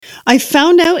I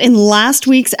found out in last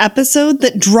week's episode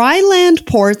that dry land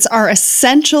ports are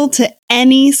essential to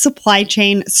any supply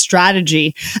chain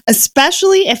strategy,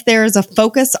 especially if there is a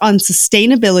focus on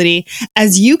sustainability,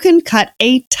 as you can cut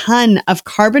a ton of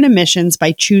carbon emissions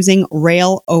by choosing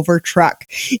rail over truck.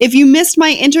 If you missed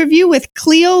my interview with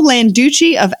Cleo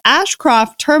Landucci of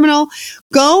Ashcroft Terminal,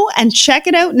 go and check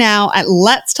it out now at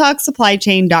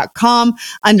letstalksupplychain.com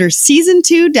under season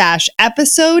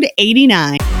 2-episode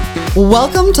 89.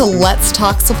 Welcome to Let's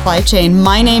Talk Supply Chain.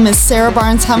 My name is Sarah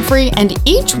Barnes Humphrey, and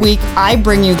each week I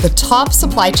bring you the top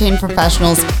supply chain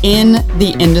professionals in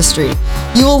the industry.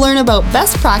 You will learn about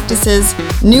best practices,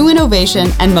 new innovation,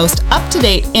 and most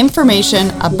up-to-date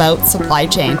information about supply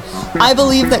chain. I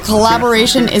believe that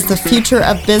collaboration is the future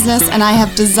of business, and I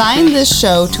have designed this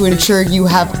show to ensure you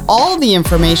have all the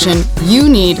information you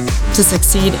need to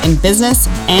succeed in business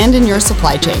and in your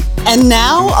supply chain. And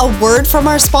now, a word from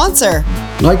our sponsor.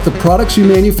 Like the products you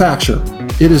manufacture,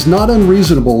 it is not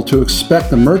unreasonable to expect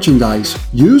the merchandise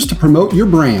used to promote your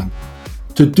brand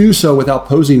to do so without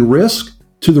posing risk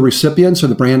to the recipients or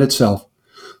the brand itself.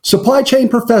 Supply chain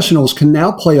professionals can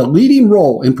now play a leading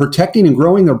role in protecting and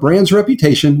growing their brand's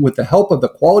reputation with the help of the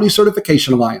Quality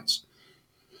Certification Alliance.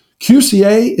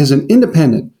 QCA is an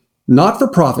independent,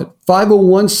 not-for-profit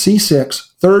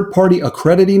 501c6 third-party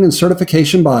accrediting and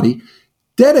certification body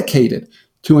dedicated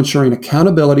to ensuring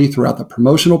accountability throughout the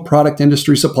promotional product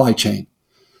industry supply chain.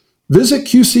 Visit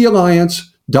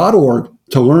qcalliance.org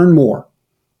to learn more.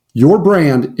 Your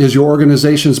brand is your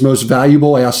organization's most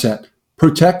valuable asset.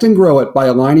 Protect and grow it by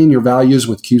aligning your values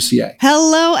with QCA.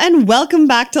 Hello and welcome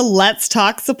back to Let's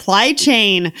Talk Supply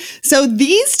Chain. So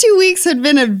these 2 weeks have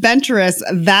been adventurous,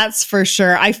 that's for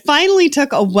sure. I finally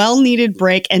took a well-needed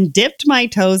break and dipped my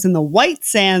toes in the white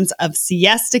sands of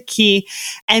Siesta Key.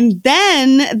 And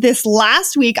then this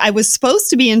last week, I was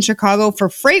supposed to be in Chicago for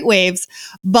Freight Waves,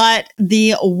 but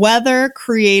the weather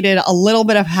created a little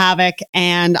bit of havoc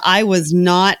and I was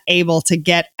not able to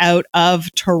get out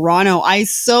of Toronto. I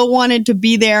so wanted to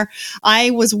be there.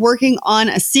 I was working on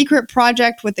a secret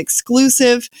project with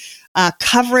exclusive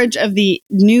coverage of the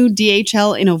new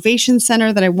DHL Innovation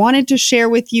Center that I wanted to share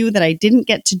with you that I didn't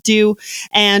get to do.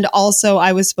 And also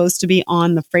I was supposed to be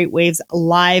on the Freight Waves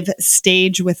live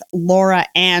stage with Laura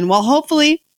Ann. Well,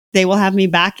 hopefully they will have me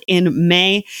back in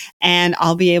May and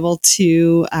I'll be able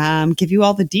to give you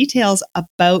all the details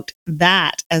about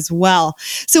that as well.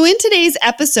 So in today's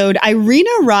episode, Irina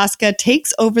Roska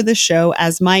takes over the show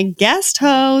as my guest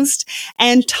host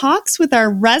and talks with our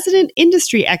resident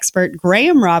industry expert,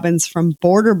 Graham Robbins from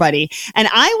Border Buddy. And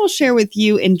I will share with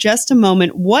you in just a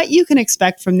moment what you can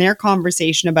expect from their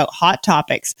conversation about hot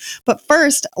topics. But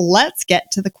first, let's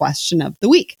get to the question of the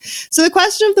week. So the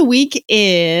question of the week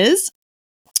is,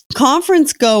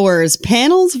 conference goers,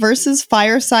 panels versus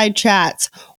fireside chats.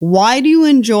 Why do you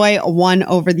enjoy one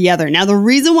over the other? Now, the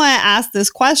reason why I asked this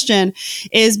question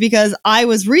is because I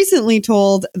was recently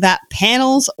told that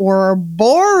panels were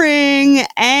boring,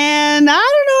 and I don't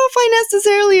know if I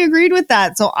necessarily agreed with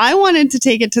that. So I wanted to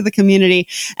take it to the community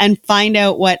and find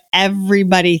out what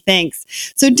everybody thinks.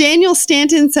 So Daniel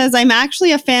Stanton says, I'm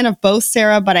actually a fan of both,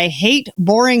 Sarah, but I hate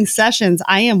boring sessions.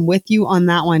 I am with you on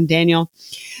that one, Daniel.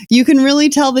 You can really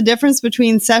tell the difference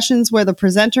between sessions where the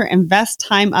presenter invests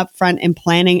time up front in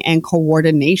planning and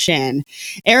coordination.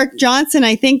 Eric Johnson,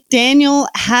 I think Daniel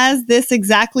has this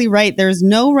exactly right. There's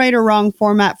no right or wrong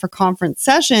format for conference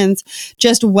sessions,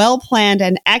 just well-planned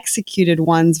and executed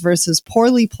ones versus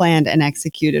poorly planned and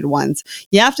executed ones.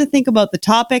 You have to think about the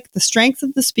topic, the strengths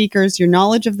of the speakers, your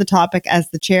knowledge of the topic as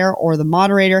the chair or the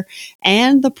moderator,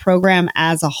 and the program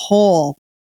as a whole.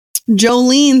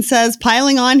 Jolene says,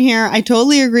 piling on here, I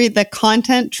totally agree that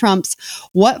content trumps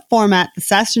what format the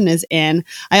session is in.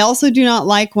 I also do not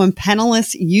like when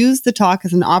panelists use the talk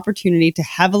as an opportunity to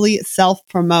heavily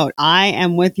self-promote. I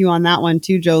am with you on that one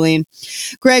too, Jolene.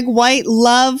 Greg White,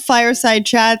 love fireside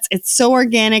chats. It's so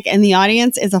organic and the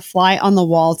audience is a fly on the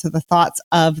wall to the thoughts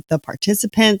of the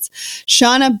participants.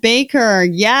 Shauna Baker,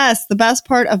 yes, the best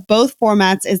part of both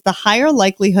formats is the higher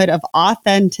likelihood of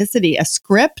authenticity. A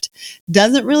script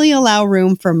doesn't really allow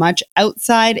room for much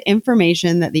outside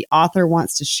information that the author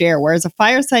wants to share, whereas a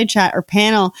fireside chat or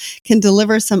panel can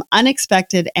deliver some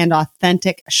unexpected and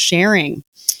authentic sharing.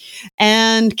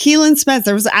 And Keelan Spence,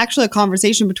 there was actually a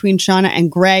conversation between Shauna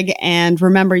and Greg. And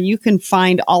remember, you can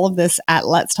find all of this at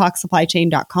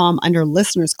letstalksupplychain.com under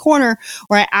Listener's Corner,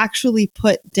 where I actually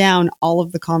put down all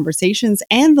of the conversations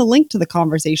and the link to the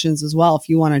conversations as well if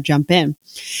you want to jump in.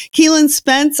 Keelan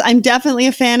Spence, I'm definitely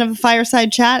a fan of a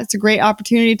fireside chat. It's a great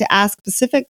opportunity to ask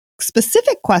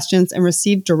specific questions and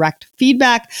receive direct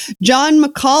feedback. John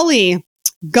McCauley,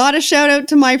 Got a shout out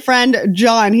to my friend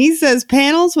John. He says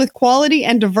panels with quality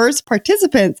and diverse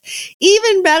participants.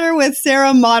 Even better with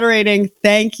Sarah moderating.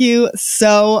 Thank you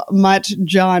so much,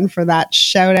 John, for that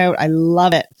shout out. I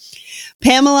love it.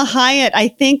 Pamela Hyatt, I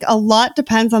think a lot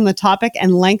depends on the topic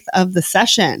and length of the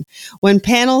session. When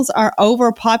panels are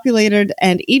overpopulated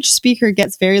and each speaker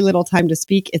gets very little time to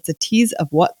speak, it's a tease of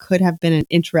what could have been an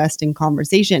interesting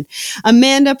conversation.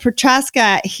 Amanda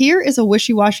Prochaska, here is a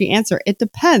wishy-washy answer. It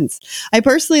depends. I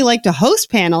personally like to host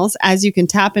panels as you can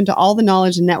tap into all the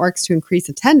knowledge and networks to increase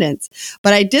attendance,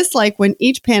 but I dislike when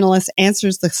each panelist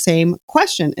answers the same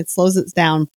question. It slows it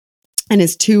down and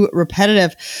is too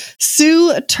repetitive.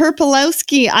 Sue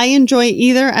Terpolowski, I enjoy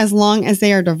either as long as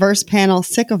they are diverse panels.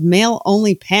 Sick of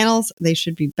male-only panels. They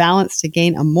should be balanced to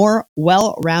gain a more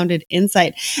well-rounded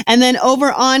insight. And then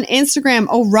over on Instagram,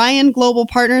 Orion Global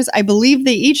Partners, I believe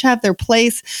they each have their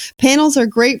place. Panels are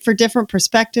great for different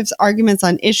perspectives, arguments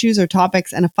on issues or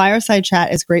topics, and a fireside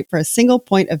chat is great for a single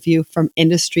point of view from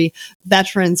industry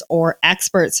veterans or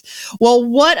experts. Well,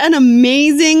 what an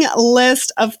amazing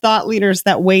list of thought leaders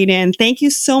that weighed in. Thank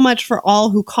you so much for all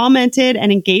who commented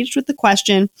and engaged with the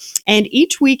question. And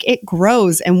each week it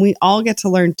grows and we all get to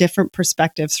learn different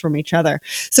perspectives from each other.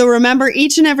 So remember,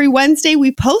 each and every Wednesday,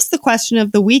 we post the question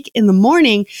of the week in the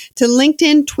morning to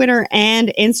LinkedIn, Twitter,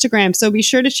 and Instagram. So be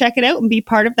sure to check it out and be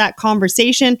part of that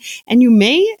conversation. And you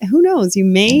may, who knows, you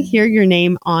may hear your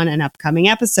name on an upcoming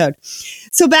episode.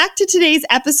 So back to today's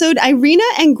episode, Irina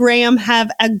and Graham have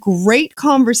a great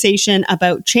conversation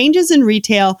about changes in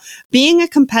retail, being a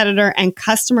competitor and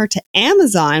customer to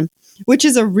Amazon, which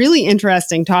is a really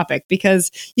interesting topic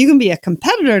because you can be a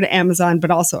competitor to Amazon,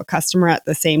 but also a customer at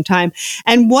the same time,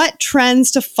 and what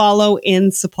trends to follow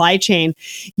in supply chain.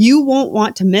 You won't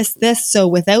want to miss this. So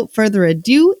without further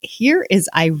ado, here is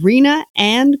Irina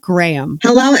and Graham.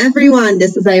 Hello, everyone.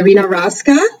 This is Irina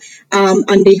Roska.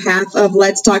 On behalf of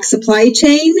Let's Talk Supply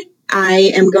Chain,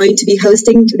 I am going to be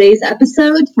hosting today's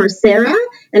episode for Sarah,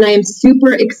 and I am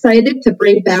super excited to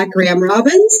bring back Graham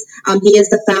Robbins. He is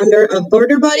the founder of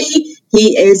Border Buddy.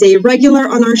 He is a regular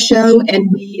on our show, and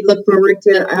we look forward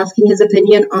to asking his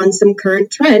opinion on some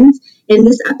current trends in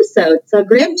this episode. So,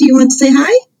 Graham, do you want to say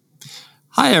hi?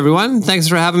 Hi, everyone. Thanks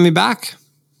for having me back.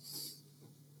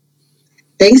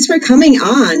 Thanks for coming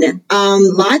on.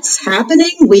 Lots happening.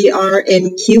 We are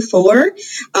in Q4.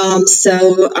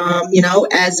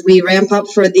 As we ramp up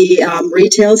for the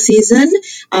retail season,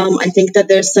 I think that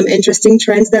there's some interesting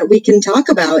trends that we can talk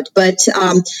about. But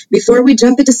before we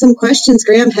jump into some questions,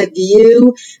 Graham, have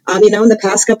you, in the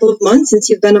past couple of months since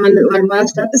you've been on our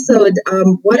last episode,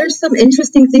 what are some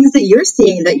interesting things that you're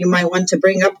seeing that you might want to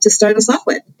bring up to start us off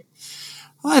with?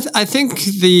 Well, I think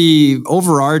the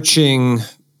overarching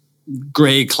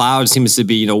gray cloud seems to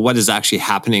be, what is actually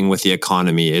happening with the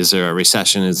economy? Is there a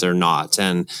recession? Is there not?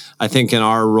 And I think in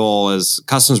our role as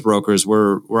customs brokers,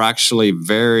 we're actually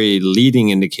very leading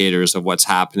indicators of what's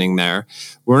happening there.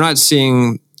 We're not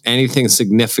seeing anything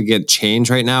significant change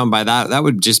right now. And by that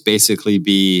would just basically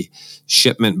be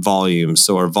shipment volumes.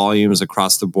 So our volumes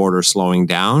across the board are slowing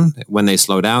down. When they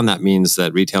slow down, that means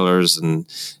that retailers and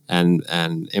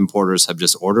importers have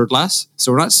just ordered less.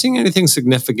 So we're not seeing anything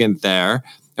significant there.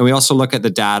 And we also look at the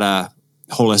data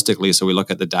holistically. So we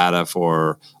look at the data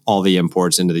for all the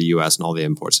imports into the US and all the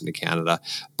imports into Canada.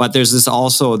 But there's this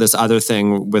other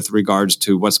thing with regards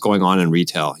to what's going on in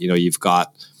retail. You've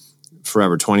got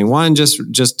Forever 21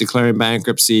 just declaring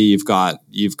bankruptcy. You've got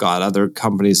other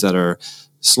companies that are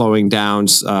slowing down,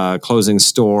 closing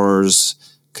stores,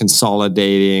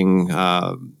 consolidating.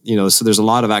 So there's a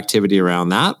lot of activity around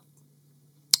that.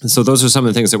 And so those are some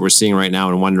of the things that we're seeing right now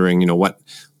and wondering,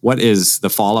 what is the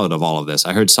fallout of all of this?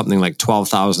 I heard something like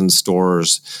 12,000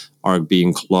 stores are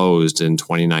being closed in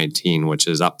 2019, which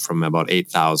is up from about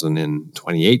 8,000 in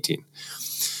 2018.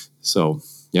 So,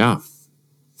 yeah,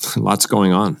 lots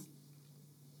going on.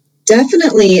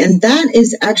 Definitely. And that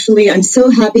is actually, I'm so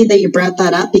happy that you brought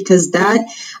that up because that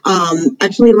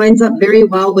actually lines up very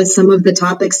well with some of the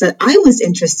topics that I was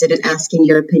interested in asking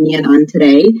your opinion on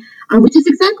today, which is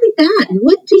exactly that.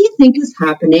 What do you think is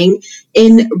happening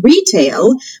in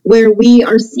retail where we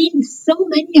are seeing so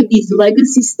many of these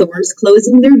legacy stores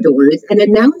closing their doors and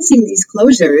announcing these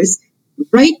closures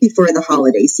right before the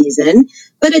holiday season.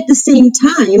 But at the same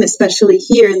time, especially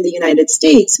here in the United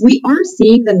States, we are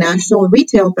seeing the National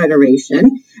Retail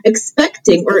Federation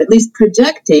expecting, or at least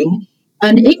projecting,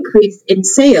 an increase in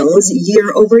sales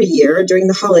year over year during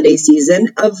the holiday season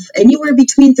of anywhere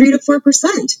between 3 to 4%.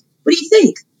 What do you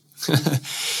think?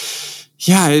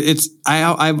 Yeah,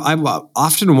 I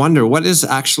often wonder what is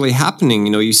actually happening.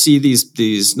 You see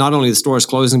these not only the stores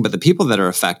closing, but the people that are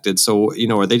affected. So,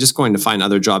 are they just going to find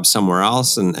other jobs somewhere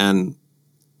else? And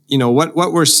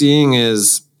what we're seeing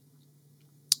is,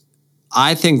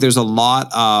 I think there's a lot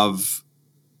of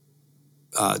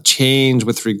change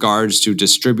with regards to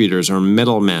distributors or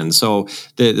middlemen. So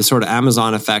the sort of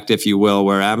Amazon effect, if you will,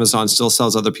 where Amazon still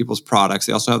sells other people's products.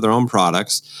 They also have their own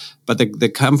products. But the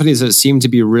companies that seem to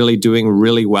be really doing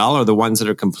really well are the ones that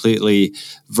are completely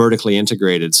vertically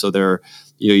integrated. So they're,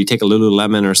 you take a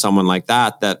Lululemon or someone like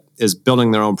that is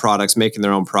building their own products, making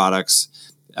their own products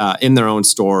in their own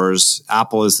stores.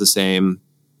 Apple is the same.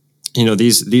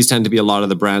 These tend to be a lot of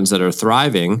the brands that are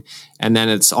thriving. And then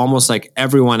it's almost like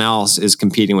everyone else is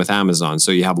competing with Amazon.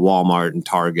 So you have Walmart and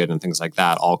Target and things like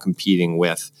that all competing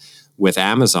with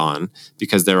Amazon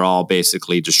because they're all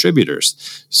basically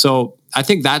distributors. So I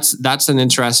think that's an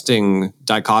interesting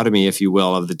dichotomy, if you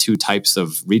will, of the two types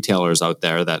of retailers out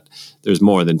there. That there's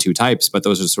more than two types, but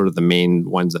those are sort of the main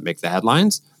ones that make the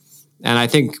headlines. And I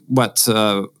think what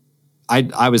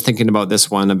I was thinking about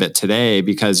this one a bit today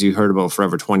because you heard about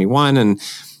Forever 21, and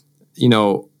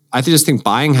I just think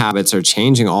buying habits are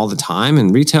changing all the time,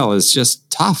 and retail is just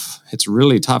tough. It's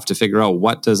really tough to figure out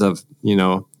what does a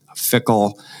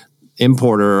fickle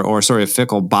a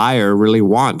fickle buyer really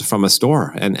want from a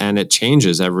store, and it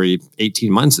changes every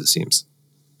 18 months, it seems.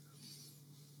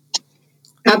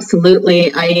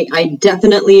 Absolutely. I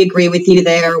definitely agree with you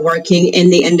there, working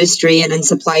in the industry and in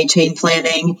supply chain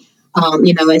planning.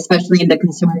 Especially in the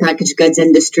consumer packaged goods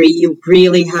industry, you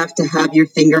really have to have your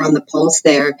finger on the pulse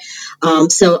there.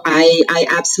 So I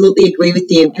absolutely agree with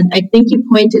you. And I think you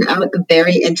pointed out a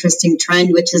very interesting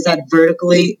trend, which is that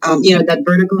vertical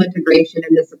integration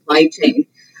in the supply chain.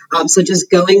 So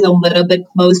just going a little bit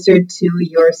closer to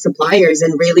your suppliers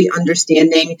and really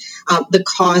understanding the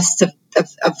costs of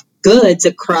goods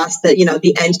across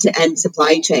the end-to-end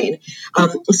supply chain.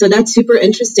 So that's super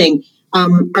interesting.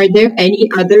 Are there any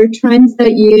other trends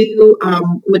that you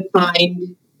would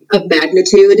find of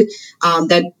magnitude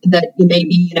that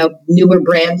maybe newer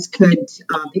brands could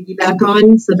piggyback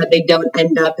on so that they don't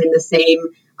end up in the same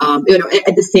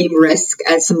at the same risk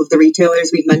as some of the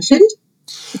retailers we've mentioned?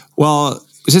 Well,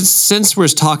 since we're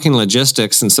talking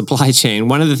logistics and supply chain,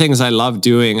 one of the things I love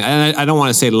doing, and I don't want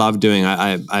to say love doing,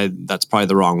 I that's probably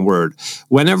the wrong word.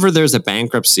 Whenever there's a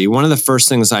bankruptcy, one of the first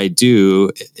things I do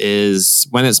is,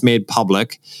 when it's made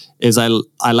public, is I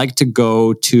like to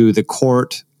go to the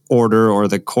court order or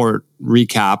the court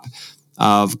recap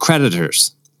of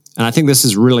creditors. And I think this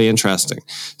is really interesting.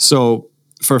 So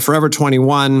for Forever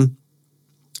 21,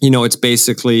 it's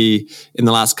basically in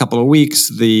the last couple of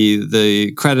weeks,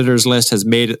 the creditors list has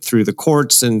made it through the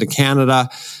courts into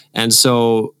Canada. And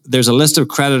so there's a list of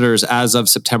creditors as of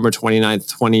September 29th,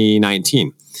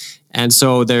 2019. And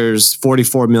so there's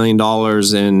 $44 million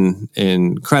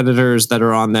in creditors that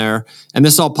are on there. And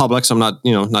this is all public, so I'm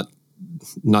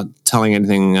not telling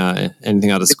anything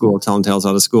out of school, telling tales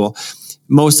out of school.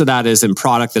 Most of that is in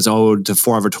product that's owed to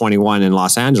Forever 21 in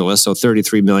Los Angeles. So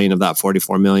 33 million of that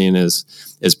 44 million is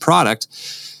product.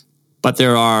 But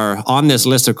there are, on this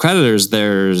list of creditors,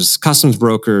 there's customs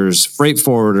brokers, freight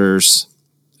forwarders,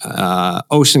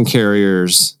 ocean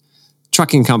carriers,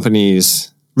 trucking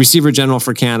companies, Receiver General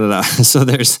for Canada. So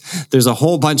there's a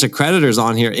whole bunch of creditors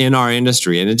on here in our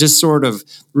industry. And it just sort of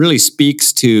really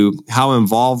speaks to how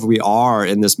involved we are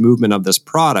in this movement of this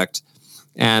product.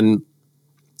 And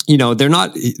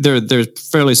they're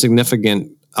fairly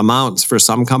significant amounts for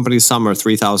some companies. Some are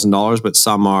 $3,000, but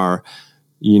some are,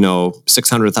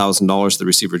 $600,000 to the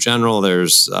Receiver General.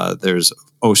 There's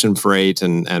ocean freight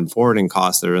and forwarding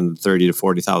costs that are in the $30,000 to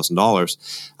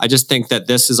 $40,000. I just think that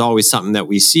this is always something that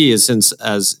we see, is since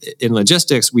as in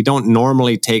logistics, we don't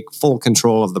normally take full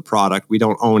control of the product. We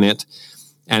don't own it.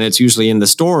 And it's usually in the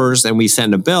stores, and we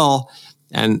send a bill.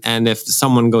 And if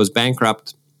someone goes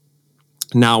bankrupt,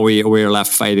 now we are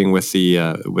left fighting with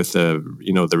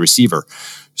the receiver.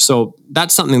 So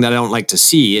that's something that I don't like to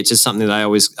see. It's just something that I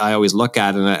always look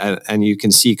at, and you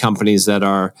can see companies that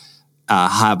are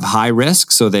have high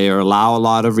risk, so they allow a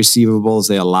lot of receivables,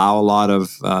 they allow a lot of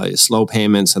slow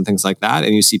payments and things like that,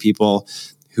 and you see people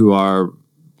who are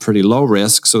pretty low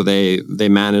risk, so they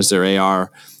manage their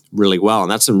AR really well,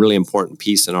 and that's a really important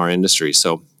piece in our industry.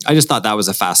 So I just thought that was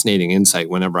a fascinating insight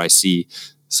whenever I see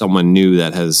someone new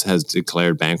that has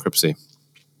declared bankruptcy.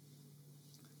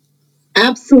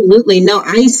 Absolutely. No,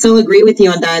 I so agree with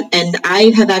you on that. And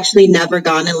I have actually never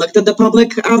gone and looked at the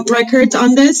public records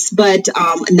on this, but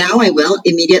now I will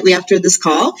immediately after this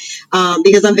call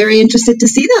because I'm very interested to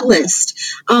see that list.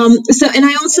 And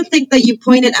I also think that you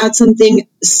pointed out something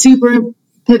super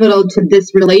pivotal to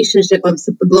this relationship of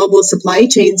global supply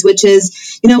chains, which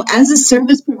is, as a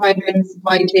service provider in the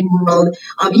supply chain world,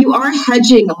 you are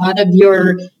hedging a lot of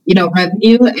your,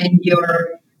 revenue and your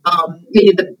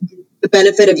the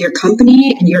benefit of your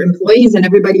company and your employees and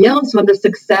everybody else on the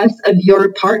success of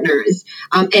your partners.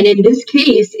 And in this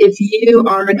case, if you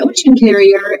are an ocean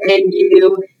carrier and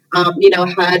you,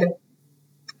 had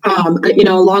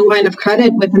a long line of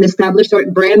credit with an established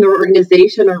brand or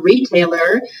organization or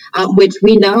retailer, which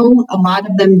we know a lot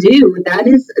of them do,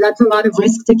 that's a lot of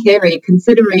risk to carry,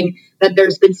 considering that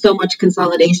there's been so much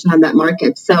consolidation on that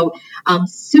market. So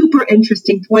super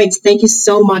interesting points. Thank you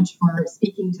so much for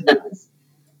speaking to those.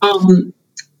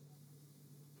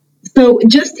 So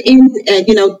just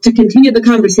to continue the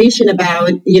conversation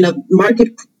about, market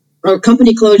or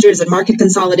company closures and market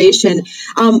consolidation,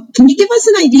 can you give us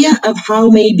an idea of how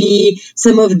maybe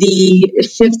some of the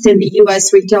shifts in the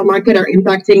U.S. retail market are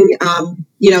impacting,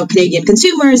 Canadian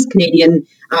consumers, Canadian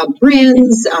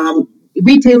brands,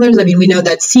 retailers? I mean, we know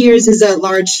that Sears is a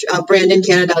large brand in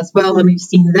Canada as well, and we've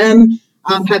seen them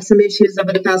have some issues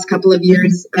over the past couple of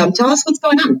years. Tell us what's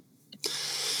going on.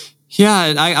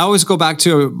 Yeah, I always go back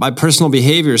to my personal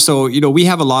behavior. So, we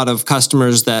have a lot of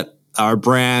customers that are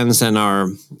brands and are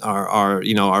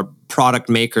product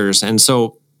makers. And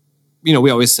so, we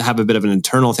always have a bit of an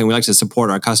internal thing. We like to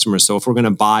support our customers. So if we're going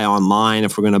to buy online,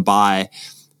 if we're going to buy,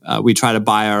 we try to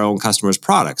buy our own customers'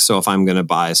 products. So if I'm going to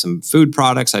buy some food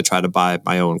products, I try to buy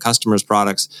my own customers'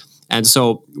 products. And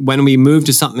so when we move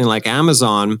to something like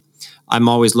Amazon, I'm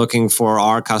always looking for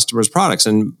our customers' products.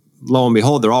 And lo and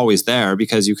behold, they're always there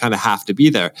because you kind of have to be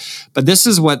there. But this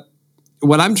is what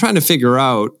I'm trying to figure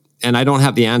out, and I don't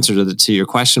have the answer to your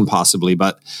question possibly,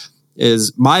 but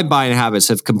is my buying habits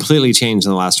have completely changed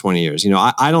in the last 20 years.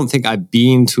 I don't think I've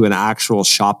been to an actual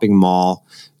shopping mall,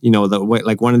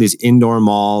 like one of these indoor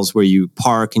malls where you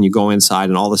park and you go inside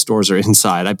and all the stores are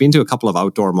inside. I've been to a couple of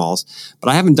outdoor malls, but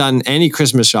I haven't done any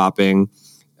Christmas shopping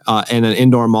in an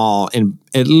indoor mall in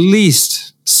at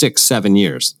least 6-7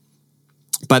 years.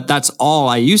 But that's all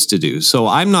I used to do. So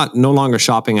I'm no longer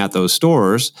shopping at those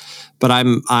stores, but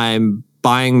I'm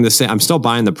buying the same. I'm still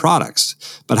buying the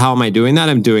products. But how am I doing that?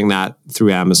 I'm doing that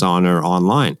through Amazon or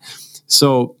online.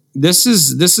 So this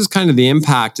is kind of the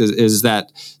impact is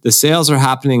that the sales are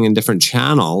happening in different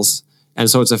channels, and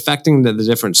so it's affecting the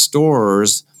different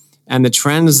stores. And the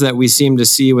trends that we seem to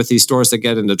see with these stores that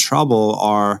get into trouble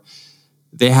are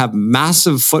they have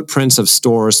massive footprints of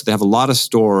stores. So they have a lot of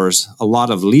stores, a lot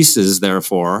of leases,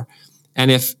 therefore.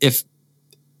 And if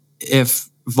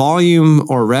volume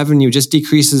or revenue just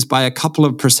decreases by a couple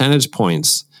of percentage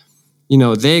points,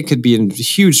 they could be in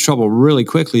huge trouble really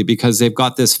quickly because they've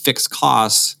got this fixed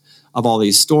costs of all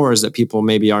these stores that people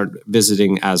maybe aren't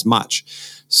visiting as much.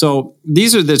 So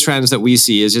these are the trends that we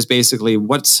see is just basically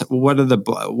what are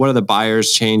the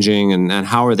buyers changing and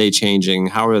how are they changing?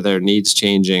 How are their needs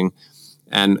changing?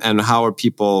 And how are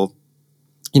people,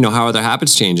 how are their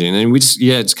habits changing? And we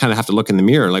just kind of have to look in the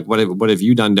mirror. Like, what have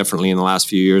you done differently in the last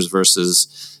few years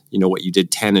versus, what you did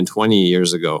 10 and 20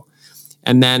 years ago?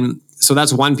 And then, so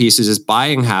that's one piece is just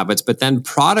buying habits, but then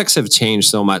products have changed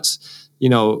so much.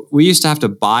 We used to have to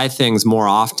buy things more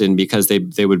often because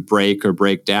they would break or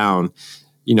break down.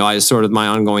 My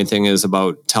ongoing thing is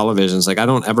about televisions. Like, I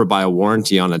don't ever buy a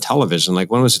warranty on a television.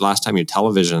 Like, when was the last time your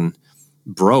television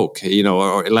broke,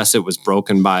 or unless it was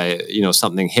broken by,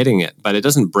 something hitting it, but it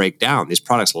doesn't break down. These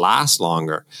products last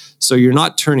longer. So you're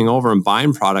not turning over and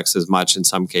buying products as much in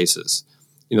some cases.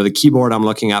 The keyboard I'm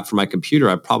looking at for my computer,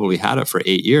 I've probably had it for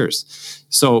 8 years.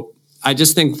 So I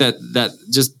just think that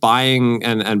just buying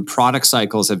and product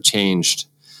cycles have changed.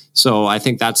 So I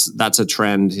think that's a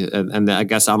trend. And I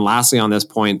guess lastly on this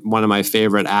point, one of my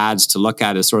favorite ads to look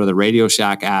at is sort of the Radio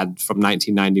Shack ad from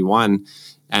 1991.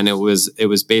 And it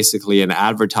was basically an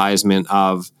advertisement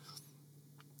of,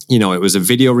 it was a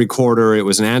video recorder, it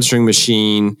was an answering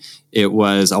machine, it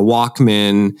was a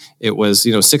Walkman, it was,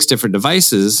 6 different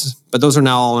devices, but those are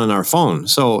now all in our phone.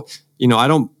 So, I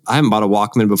haven't bought a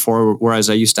Walkman before, whereas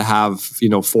I used to have,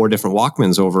 4 different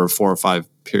Walkmans over 4 or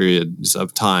 5 periods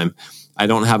of time. I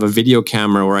don't have a video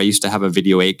camera where I used to have a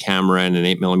Video 8 camera and an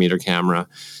 8mm camera.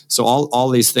 So all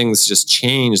these things just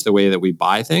change the way that we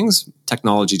buy things.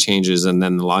 Technology changes, and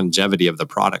then the longevity of the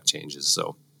product changes.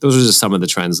 So those are just some of the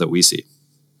trends that we see.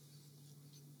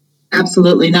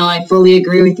 Absolutely. No, I fully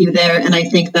agree with you there. And I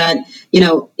think that,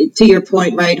 to your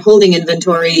point, right, holding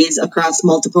inventories across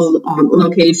multiple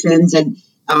locations, and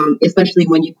especially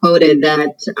when you quoted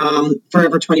that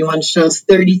Forever 21 shows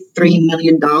 $33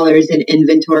 million in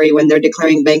inventory when they're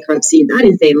declaring bankruptcy, that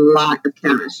is a lot of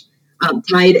cash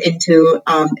tied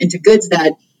into goods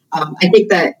that I think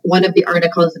that one of the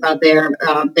articles about their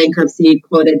bankruptcy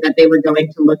quoted that they were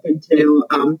going to look into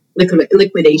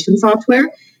liquidation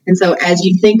software. And so as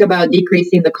you think about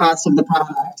decreasing the cost of the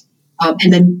product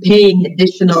and then paying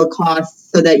additional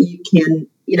costs so that you can,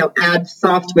 add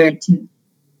software to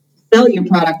sell your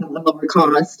product at a lower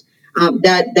cost,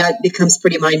 that becomes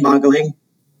pretty mind-boggling.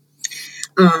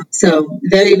 So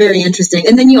very, very interesting.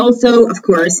 And then you also, of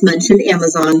course, mentioned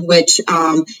Amazon, which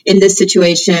in this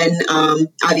situation,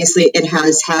 obviously it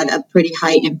has had a pretty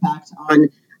high impact on,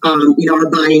 our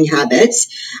buying habits.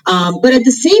 But at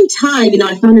the same time,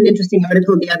 I found an interesting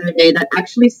article the other day that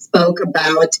actually spoke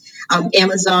about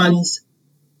Amazon's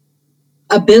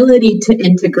ability to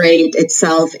integrate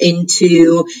itself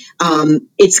into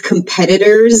its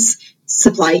competitors'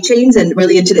 supply chains and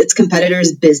really into its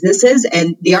competitors' businesses.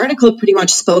 And the article pretty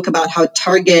much spoke about how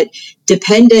Target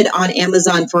depended on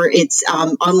Amazon for its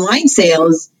online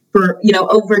sales for,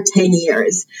 over 10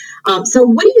 years. So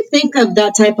what do you think of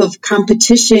that type of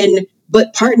competition,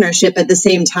 but partnership at the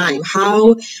same time?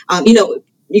 How,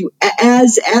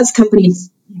 as companies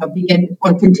begin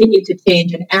or continue to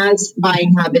change and as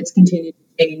buying habits continue to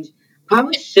change,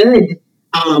 how should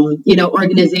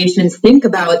organizations think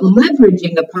about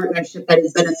leveraging a partnership that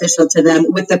is beneficial to them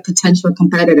with a potential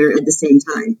competitor at the same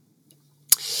time?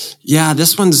 Yeah,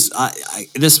 this one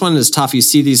is tough. You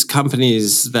see these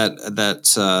companies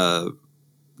that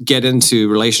get into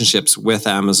relationships with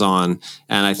Amazon,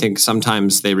 and I think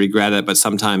sometimes they regret it, but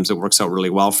sometimes it works out really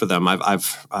well for them.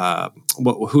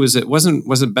 Who is it? Was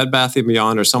it Bed Bath &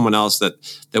 Beyond or someone else that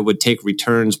would take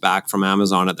returns back from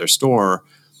Amazon at their store?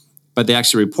 But they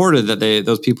actually reported that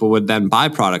those people would then buy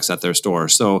products at their store.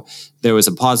 So there was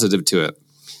a positive to it.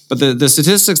 But the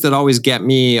statistics that always get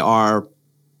me are,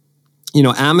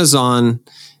 Amazon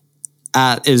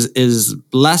is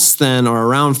less than or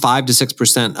around 5 to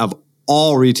 6% of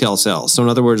all retail sales. So in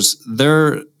other words,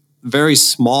 they're very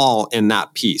small in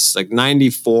that piece. Like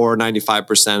 94,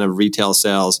 95% of retail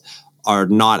sales are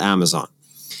not Amazon.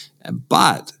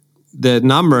 But the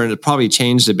number, and it probably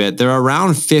changed a bit, they're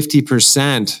around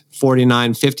 50%,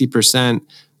 49, 50%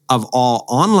 of all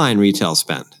online retail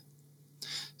spend.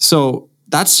 So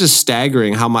that's just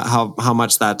staggering how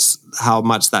much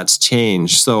that's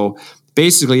changed. So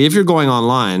basically, if you're going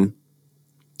online,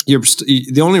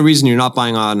 the only reason you're not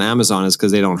buying on Amazon is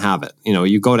because they don't have it.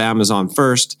 You go to Amazon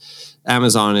first.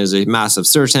 Amazon is a massive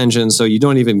search engine, so you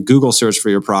don't even Google search for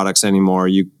your products anymore.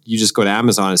 You just go to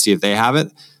Amazon and see if they have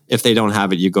it. If they don't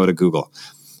have it, you go to Google.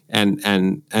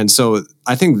 And so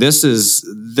I think this is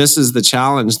the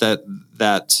challenge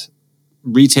that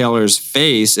retailers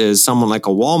face, is someone like a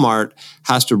Walmart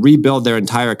has to rebuild their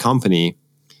entire company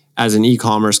as an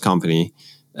e-commerce company,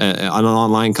 an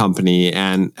online company,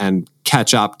 and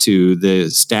catch up to the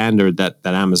standard that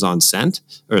Amazon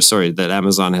that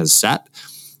Amazon has set.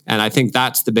 And I think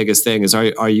that's the biggest thing is,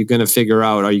 are you going to figure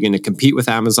out, are you going to compete with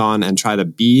Amazon and try to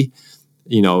be,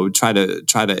 try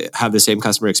to have the same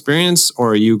customer experience,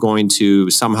 or are you going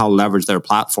to somehow leverage their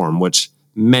platform, which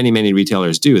many, many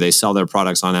retailers do. They sell their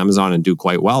products on Amazon and do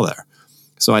quite well there.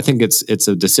 So I think it's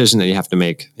a decision that you have to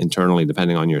make internally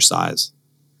depending on your size.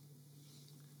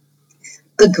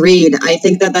 Agreed. I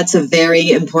think that that's a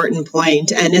very important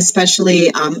point. And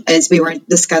especially as we were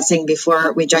discussing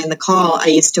before we joined the call, I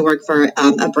used to work for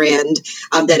a brand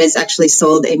that is actually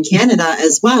sold in Canada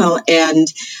as well. And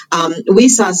we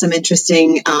saw some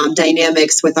interesting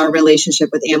dynamics with our relationship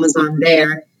with Amazon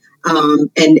there.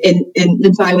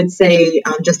 And so I would say,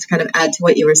 just to kind of add to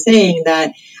what you were saying,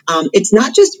 that it's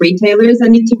not just retailers that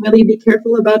need to really be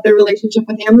careful about their relationship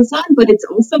with Amazon, but it's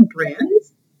also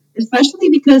brands. Especially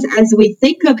because as we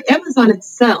think of Amazon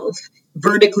itself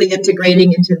vertically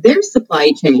integrating into their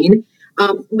supply chain,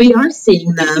 we are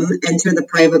seeing them enter the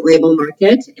private label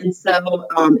market. And so,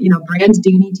 brands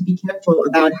do need to be careful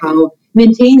about how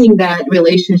maintaining that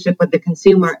relationship with the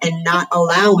consumer and not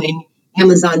allowing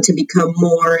Amazon to become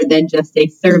more than just a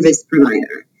service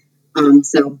provider.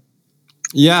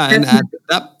 Yeah, and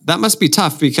that must be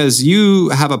tough because you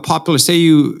have a popular, say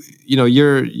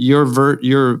your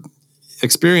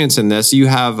experience in this, you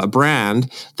have a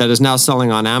brand that is now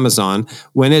selling on Amazon.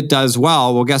 When it does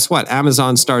well, guess what?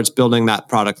 Amazon starts building that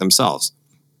product themselves.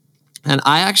 And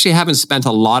I actually haven't spent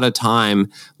a lot of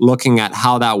time looking at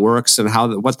how that works and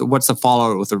what's the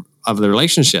fallout of the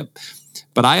relationship.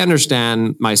 But I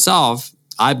understand myself,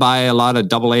 I buy a lot of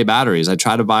AA batteries. I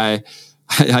try to buy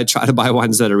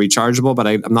ones that are rechargeable, but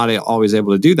I'm not always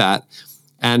able to do that.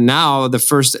 And now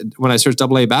when I search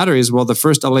AA batteries, the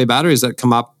first AA batteries that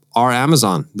come up are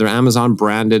Amazon. They're Amazon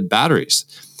branded batteries.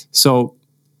 So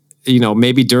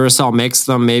maybe Duracell makes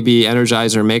them, maybe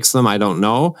Energizer makes them. I don't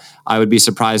know. I would be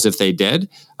surprised if they did.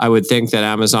 I would think that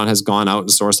Amazon has gone out and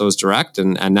sourced those direct,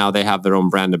 and now they have their own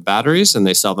branded batteries, and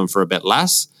they sell them for a bit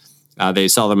less. They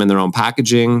sell them in their own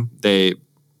packaging. They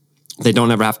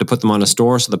don't ever have to put them on a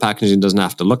store, so the packaging doesn't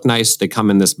have to look nice. They come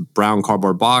in this brown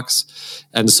cardboard box,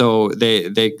 and so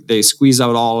they squeeze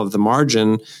out all of the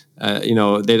margin. They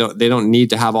don't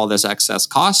need to have all this excess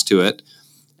cost to it.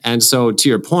 And so, to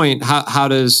your point, how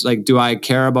does do I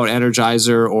care about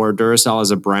Energizer or Duracell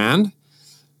as a brand?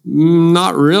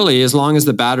 Not really, as long as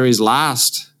the batteries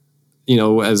last,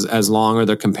 as long or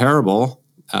they're comparable.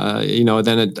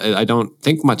 Then I don't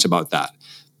think much about that.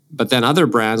 But then other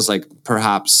brands, like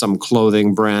perhaps some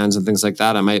clothing brands and things like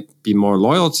that, I might be more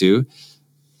loyal to.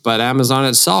 But Amazon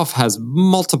itself has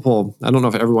multiple, I don't know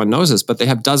if everyone knows this, but they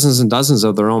have dozens and dozens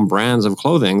of their own brands of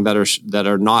clothing that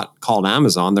are not called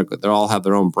Amazon. They all have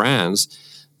their own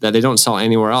brands that they don't sell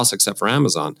anywhere else except for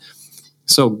Amazon.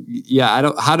 So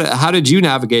yeah, how did you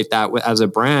navigate that as a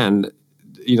brand,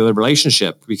 the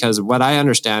relationship? Because what I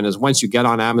understand is once you get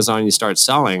on Amazon and you start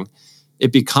selling,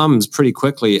 it becomes pretty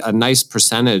quickly a nice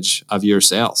percentage of your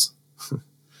sales.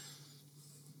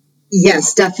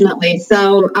 Yes, definitely.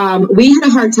 So we had a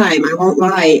hard time, I won't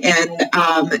lie.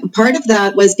 And part of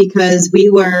that was because we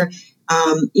were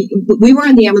on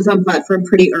the Amazon platform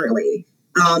pretty early.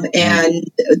 And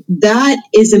that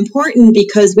is important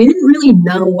because we didn't really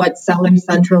know what Seller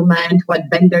Central meant, what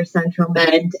Vendor Central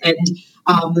meant, and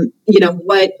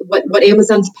what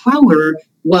Amazon's power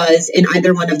was in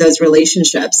either one of those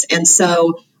relationships. And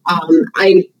so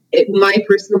my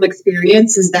personal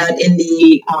experience is that in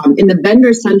the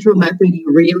Vendor Central method,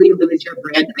 you really lose your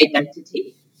brand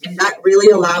identity. And that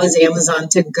really allows Amazon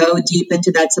to go deep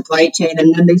into that supply chain.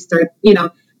 And then they start,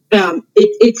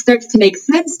 it starts to make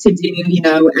sense to do,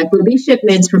 FOB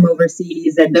shipments from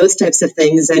overseas and those types of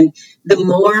things. And the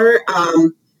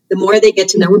more they get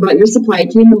to know about your supply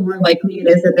chain, the more likely it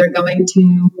is that they're going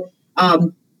to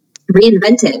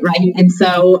reinvent it, right? And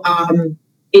so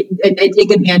they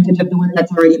take advantage of the work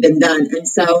that's already been done. And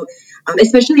so,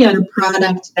 especially on a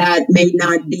product that may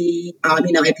not be,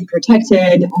 IP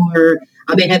protected or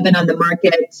may have been on the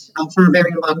market for a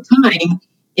very long time,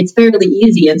 it's fairly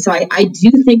easy. And so I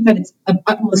do think that it's of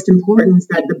utmost importance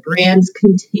that the brands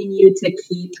continue to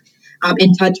keep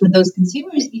in touch with those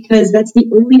consumers, because that's the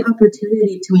only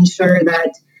opportunity to ensure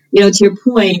that, to your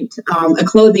point, a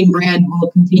clothing brand will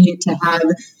continue to have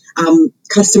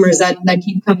customers that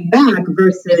keep coming back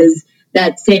versus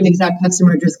that same exact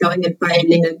customer just going and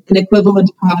finding an equivalent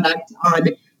product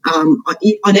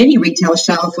on any retail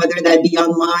shelf, whether that be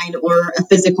online or a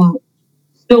physical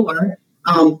store.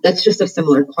 That's just of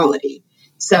similar quality.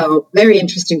 So very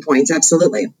interesting points.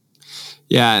 Absolutely.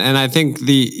 Yeah. And I think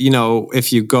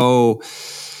if you go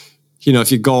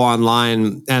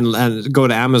online and go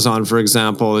to Amazon, for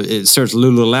example, it search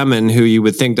Lululemon, who you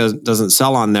would think doesn't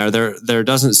sell on there. There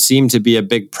doesn't seem to be a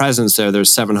big presence there. There's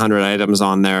 700 items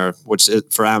on there, which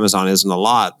for Amazon isn't a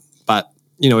lot. But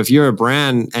if you're a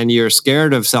brand and you're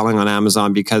scared of selling on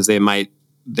Amazon because they might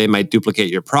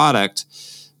duplicate your product,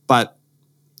 but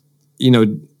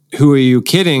who are you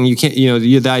kidding? You can't.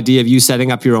 The idea of you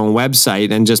setting up your own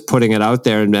website and just putting it out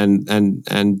there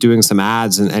and doing some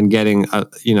ads and getting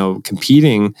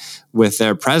competing with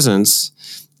their presence.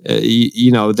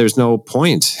 There's no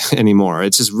point anymore.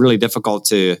 It's just really difficult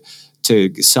to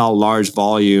sell large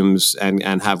volumes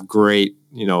and have great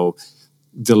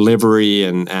delivery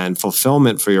and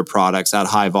fulfillment for your products at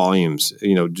high volumes.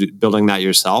 Building that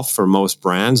yourself for most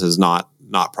brands is not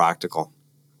practical.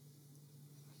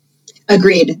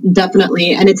 Agreed,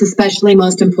 definitely. And it's especially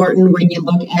most important when you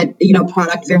look at,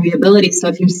 product variability. So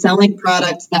if you're selling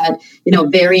products that,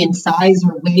 vary in size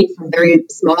or weight from very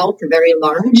small to very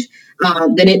large,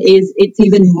 then it's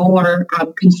even more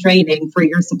constraining for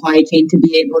your supply chain to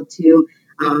be able to,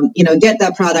 get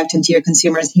that product into your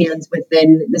consumers' hands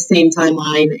within the same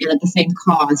timeline and at the same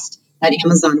cost that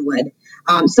Amazon would.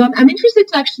 So I'm interested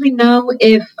to actually know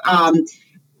if,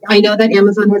 I know that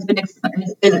Amazon has been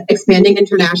expanding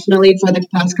internationally for the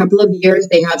past couple of years.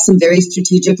 They have some very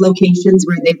strategic locations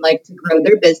where they'd like to grow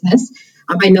their business.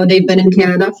 I know they've been in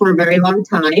Canada for a very long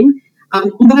time.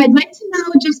 But I'd like to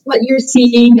know just what you're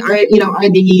seeing. Is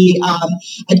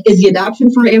the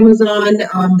adoption for Amazon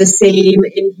the same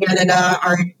in Canada?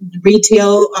 Are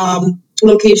retail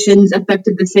locations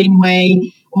affected the same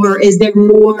way? Or is there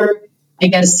more,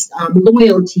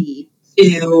 loyalty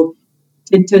to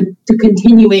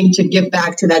continuing to give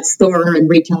back to that store and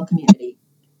retail community?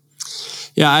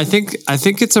 Yeah, I think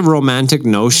it's a romantic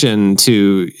notion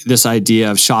to this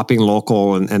idea of shopping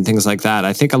local and things like that.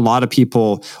 I think a lot of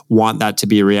people want that to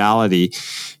be a reality.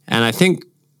 And I think,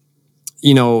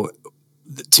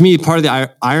 to me, part of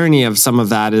the irony of some of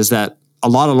that is that a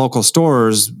lot of local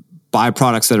stores buy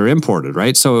products that are imported,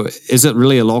 right? So is it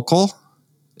really a local?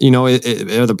 Are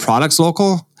the products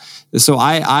local? So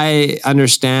I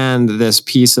understand this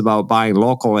piece about buying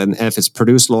local, and if it's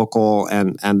produced local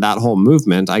and that whole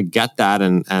movement, I get that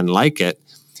and like it.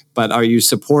 But are you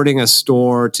supporting a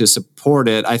store to support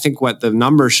it? I think what the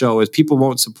numbers show is people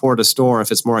won't support a store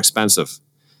if it's more expensive,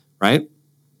 right?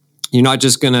 You're not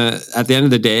just going to, at the end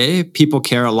of the day, people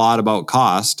care a lot about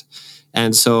cost.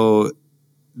 And so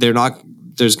there's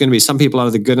going to be some people out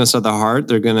of the goodness of the heart,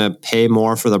 they're going to pay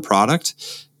more for the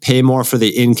product, pay more for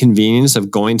the inconvenience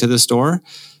of going to the store.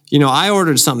 I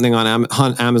ordered something on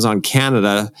Amazon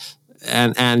Canada,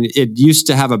 and it used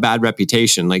to have a bad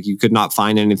reputation. Like, you could not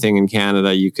find anything in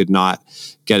Canada. You could not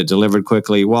get it delivered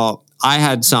quickly. Well, I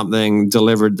had something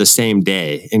delivered the same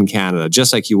day in Canada,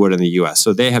 just like you would in the US.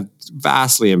 So they have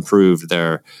vastly improved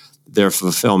their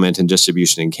fulfillment and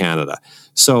distribution in Canada.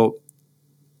 So,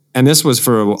 and this was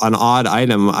for an odd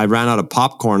item. I ran out of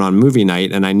popcorn on movie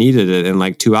night, and I needed it in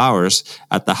like 2 hours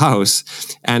at the house,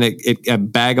 and a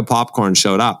bag of popcorn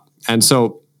showed up. And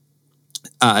so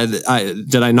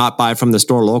did I not buy from the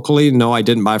store locally? No, I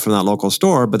didn't buy from that local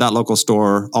store, but that local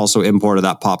store also imported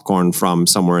that popcorn from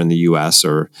somewhere in the US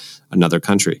or another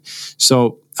country.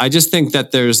 So I just think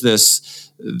that there's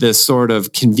this sort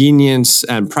of convenience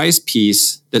and price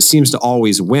piece that seems to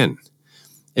always win.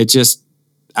 It just,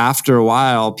 after a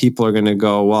while, people are going to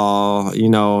go, well,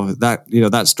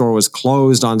 that store was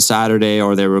closed on Saturday,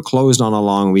 or they were closed on a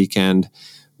long weekend,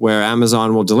 where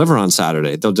Amazon will deliver on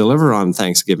Saturday. They'll deliver on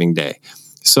Thanksgiving Day.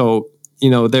 So,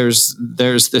 there's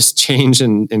this change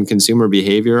in consumer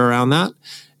behavior around that.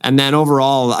 And then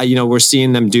overall, we're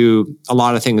seeing them do a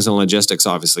lot of things in logistics,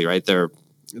 obviously, right? They're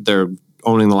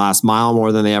owning the last mile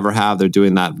more than they ever have. They're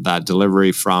doing that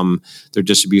delivery from their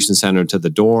distribution center to the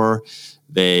door.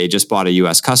 They just bought a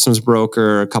U.S. customs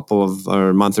broker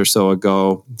a month or so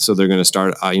ago. So they're going to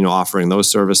start, offering those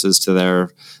services to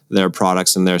their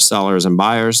products and their sellers and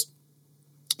buyers.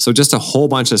 So just a whole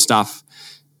bunch of stuff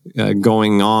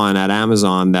going on at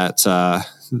Amazon that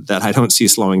I don't see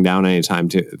slowing down anytime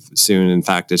soon. In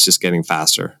fact, it's just getting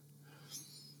faster.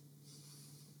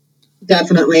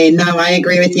 Definitely. No, I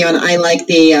agree with you. And I like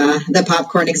the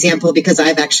popcorn example, because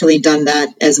I've actually done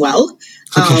that as well.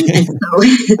 And so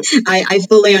I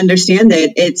fully understand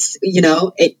it. It's,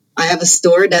 I have a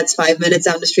store that's 5 minutes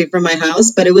down the street from my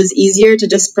house, but it was easier to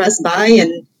just press buy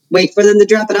and wait for them to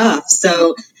drop it off.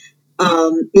 So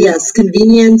yes,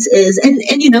 convenience is,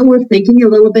 and we're thinking a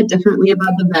little bit differently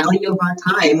about the value of our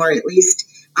time, or at least,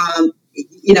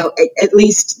 at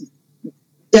least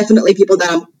definitely people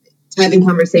that I'm having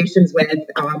conversations with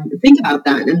think about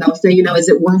that, and they'll say, is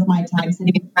it worth my time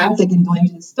sitting in traffic and going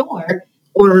to the store,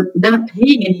 or not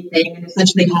paying anything and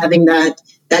essentially having that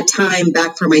time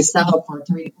back for myself, or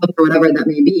to read a book, or whatever that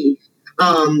may be.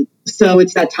 So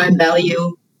it's that time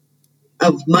value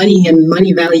of money and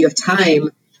money value of time.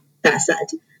 That's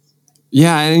it.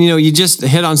 Yeah, and you just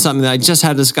hit on something that I just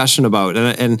had a discussion about,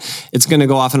 and it's going to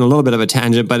go off in a little bit of a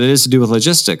tangent, but it is to do with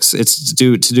logistics. It's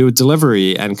to do with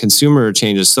delivery and consumer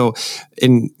changes. So,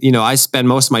 I spend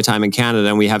most of my time in Canada,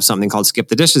 and we have something called Skip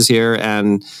the Dishes here,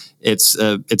 and it's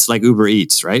like Uber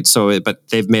Eats, right? So, but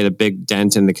they've made a big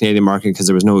dent in the Canadian market because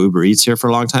there was no Uber Eats here for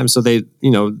a long time. So they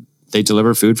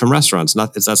deliver food from restaurants.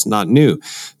 That's not new,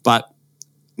 but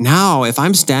now, if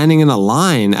I'm standing in a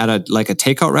line at a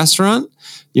takeout restaurant,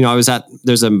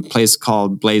 there's a place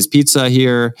called Blaze Pizza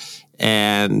here,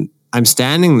 and I'm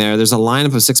standing there. There's a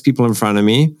lineup of 6 people in front of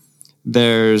me.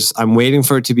 I'm waiting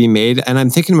for it to be made, and I'm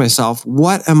thinking to myself,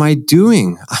 what am I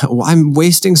doing? I'm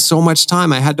wasting so much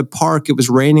time. I had to park. It was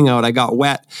raining out. I got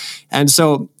wet. And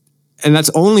that's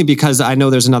only because I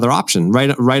know there's another option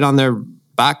right on their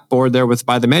backboard there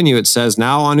by the menu. It says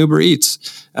now on Uber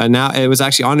Eats. Now it was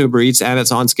actually on Uber Eats, and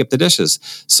it's on Skip the Dishes.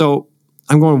 So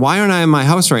I'm going, why aren't I in my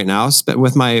house right now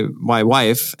with my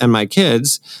wife and my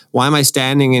kids? Why am I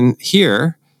standing in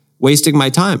here wasting my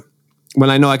time when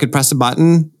I know I could press a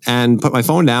button and put my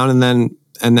phone down and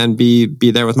then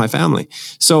be there with my family?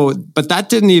 So, but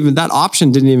that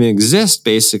option didn't even exist,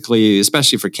 basically,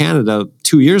 especially for Canada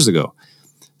 2 years ago.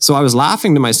 So I was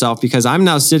laughing to myself because I'm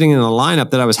now sitting in a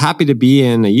lineup that I was happy to be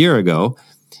in a year ago,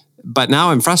 but now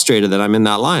I'm frustrated that I'm in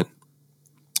that line.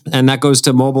 And that goes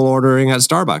to mobile ordering at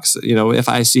Starbucks. If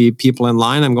I see people in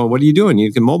line, I'm going, what are you doing?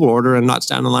 You can mobile order and not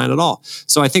stand in line at all.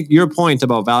 So I think your point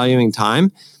about valuing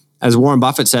time as Warren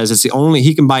Buffett says, it's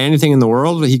he can buy anything in the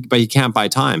world, but he can't buy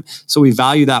time. So we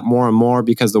value that more and more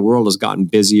because the world has gotten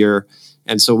busier.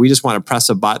 And so we just want to press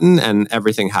a button and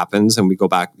everything happens and we go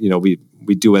back,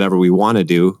 we do whatever we want to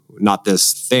do, not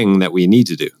this thing that we need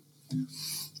to do.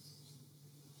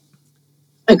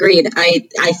 Agreed.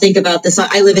 I think about this.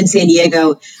 I live in San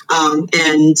Diego,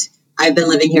 and I've been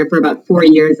living here for about 4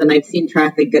 years, and I've seen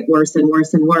traffic get worse and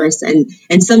worse and worse. And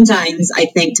sometimes I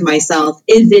think to myself,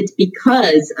 is it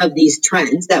because of these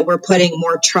trends that we're putting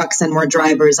more trucks and more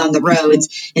drivers on the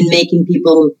roads and making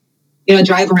people,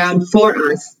 drive around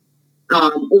for us?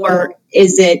 Or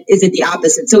is it the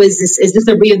opposite? So is this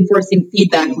a reinforcing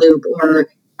feedback loop, or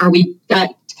are we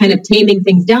kind of taming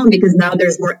things down because now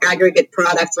there's more aggregate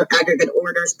products or aggregate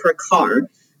orders per car?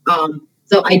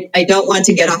 So I don't want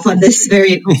to get off on this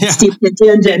very steep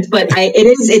tangent, but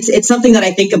it's something that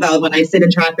I think about when I sit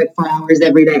in traffic for hours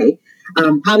every day.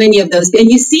 How many of those, and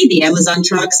you see the Amazon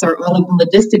trucks or all of the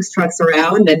logistics trucks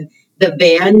around and the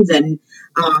vans, and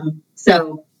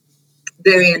so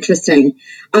very interesting.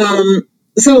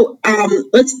 So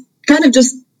let's kind of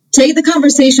just take the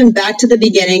conversation back to the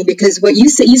beginning, because what you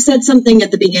said something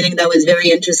at the beginning that was very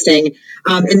interesting.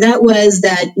 And that was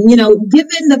that,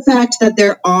 given the fact that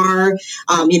there are,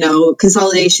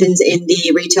 consolidations in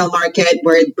the retail market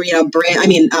where,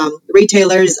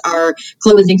 retailers are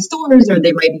closing stores or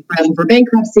they might be filing for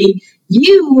bankruptcy,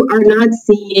 you are not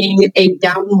seeing a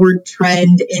downward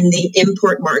trend in the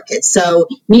import market. So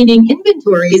meaning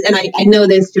inventories, and I know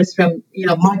this just from,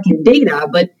 market data,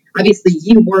 but obviously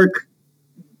you work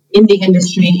in the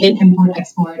industry, in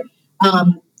import-export,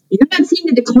 you're not seeing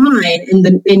a decline in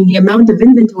the amount of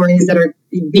inventories that are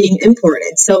being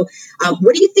imported. So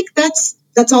what do you think that's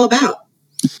all about?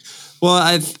 Well,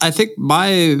 I think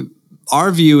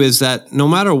our view is that no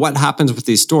matter what happens with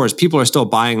these stores, people are still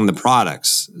buying the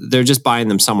products. They're just buying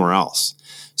them somewhere else.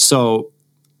 So,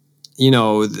 the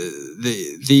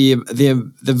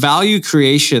value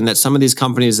creation that some of these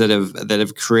companies that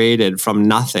have created from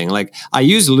nothing, like I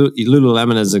use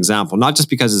Lululemon as an example, not just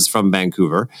because it's from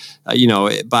Vancouver,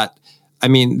 but I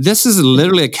mean, this is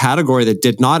literally a category that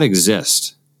did not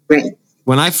exist. Right.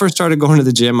 When I first started going to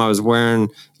the gym, I was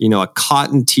wearing, a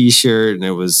cotton t-shirt and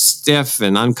it was stiff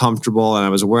and uncomfortable. And I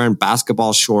was wearing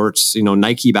basketball shorts,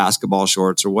 Nike basketball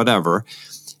shorts or whatever.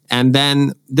 And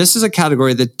then this is a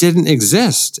category that didn't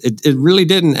exist. It really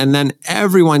didn't. And then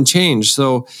everyone changed.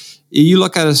 So you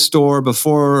look at a store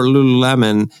before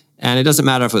Lululemon, and it doesn't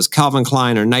matter if it was Calvin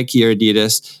Klein or Nike or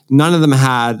Adidas, none of them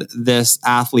had this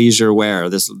athleisure wear,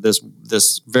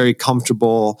 this very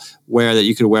comfortable wear that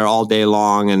you could wear all day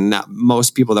long. And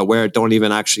most people that wear it don't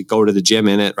even actually go to the gym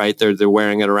in it, right? They're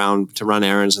wearing it around to run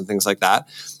errands and things like that.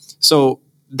 So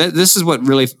this is what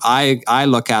really I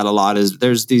look at a lot, is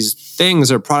there's these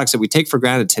things or products that we take for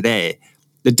granted today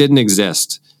that didn't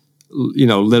exist,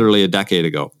 literally a decade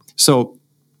ago. So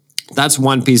that's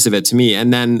one piece of it to me.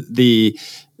 And then the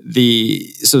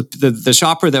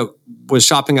shopper that was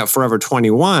shopping at Forever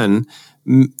 21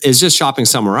 is just shopping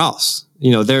somewhere else.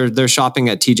 They're shopping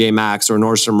at TJ Maxx or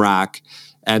Nordstrom Rack.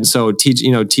 And so,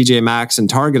 TJ Maxx and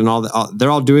Target and they're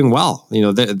all doing well.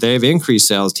 They've increased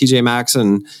sales. TJ Maxx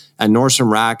and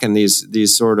Nordstrom Rack and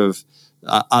these sort of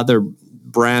other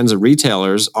brands and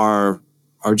retailers are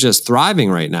just thriving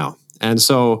right now. And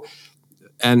so,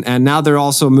 and now they're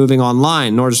also moving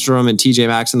online. Nordstrom and TJ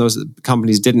Maxx and those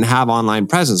companies didn't have online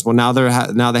presence. Well, now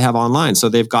they have online, so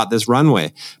they've got this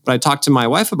runway. But I talk to my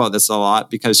wife about this a lot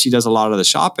because she does a lot of the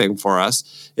shopping for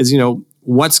us. Is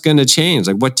what's going to change?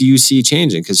 Like, what do you see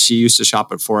changing? Because she used to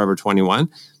shop at Forever 21.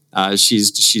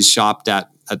 She's shopped at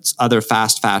other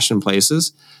fast fashion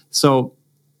places. So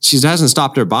she hasn't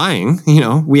stopped her buying.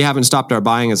 We haven't stopped our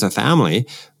buying as a family.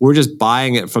 We're just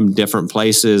buying it from different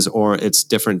places, or it's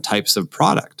different types of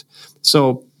product.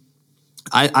 So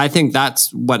I think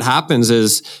that's what happens.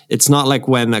 Is it's not like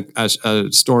when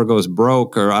a store goes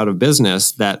broke or out of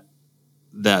business that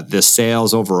the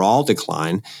sales overall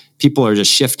decline. People are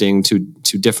just shifting to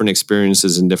different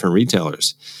experiences in different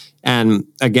retailers. And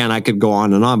again, I could go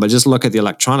on and on, but just look at the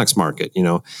electronics market.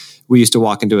 We used to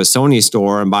walk into a Sony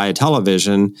store and buy a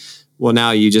television. Well,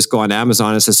 now you just go on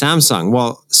Amazon, it's a Samsung.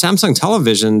 Well, Samsung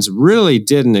televisions really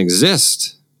didn't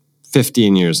exist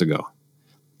 15 years ago.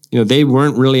 They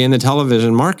weren't really in the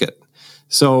television market.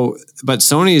 So, but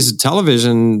Sony's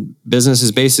television business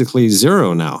is basically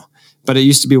zero now, but it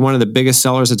used to be one of the biggest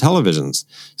sellers of televisions.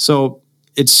 So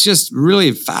it's just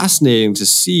really fascinating to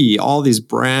see all these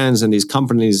brands and these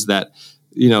companies that,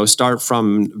 start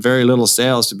from very little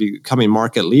sales to becoming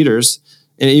market leaders.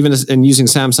 And even using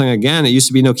Samsung again, it used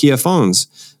to be Nokia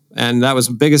phones. And that was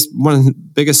one of the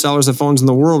biggest sellers of phones in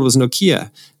the world was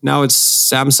Nokia. Now it's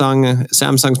Samsung.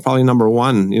 Samsung's probably number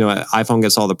one. iPhone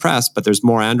gets all the press, but there's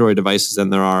more Android devices than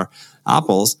there are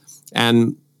Apples.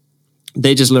 And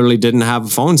they just literally didn't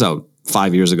have phones out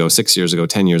 5 years ago, 6 years ago,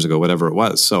 10 years ago, whatever it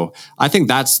was. So I think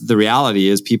that's the reality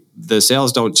is the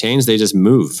sales don't change. They just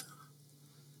move.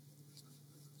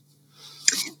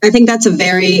 I think that's a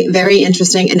very, very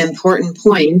interesting and important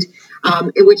point,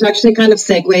 which actually kind of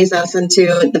segues us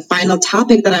into the final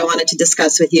topic that I wanted to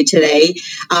discuss with you today.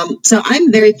 So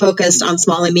I'm very focused on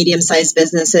small and medium-sized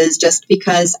businesses just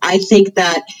because I think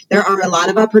that there are a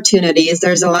lot of opportunities.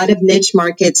 There's a lot of niche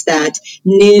markets that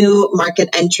new market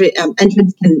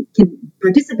entrants can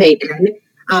participate in.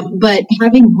 But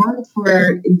having worked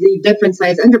for the different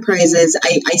size enterprises,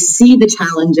 I see the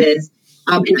challenges.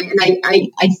 And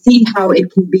I see how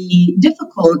it can be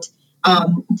difficult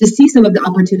to see some of the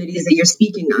opportunities that you're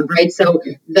speaking of, right? So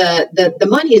the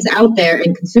money is out there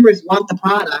and consumers want the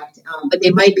product, but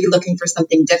they might be looking for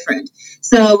something different.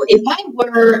 So if I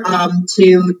were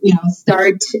to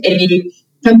start a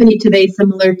company today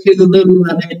similar to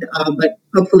Lululemon, but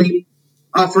hopefully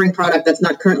offering product that's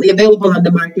not currently available on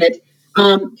the market,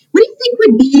 what do you think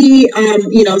would be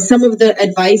some of the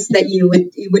advice that you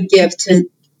would give to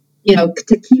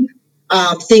keep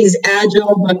things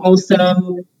agile, but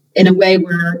also in a way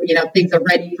where, things are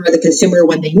ready for the consumer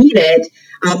when they need it.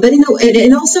 But,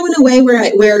 and also in a way where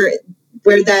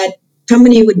that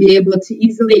company would be able to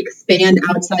easily expand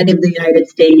outside of the United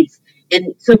States.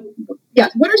 And so,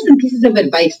 what are some pieces of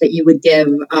advice that you would give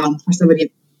for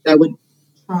somebody that would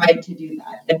try to do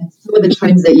that? And some of the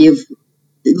trends that you've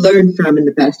learned from in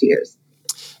the past years?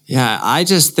 Yeah, I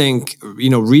just think,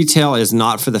 retail is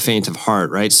not for the faint of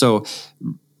heart, right? So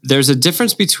there's a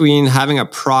difference between having a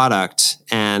product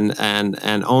and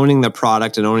owning the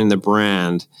product and owning the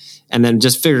brand, and then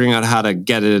just figuring out how to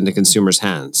get it into consumers'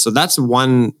 hands. So that's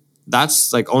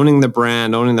like owning the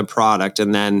brand, owning the product,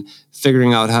 and then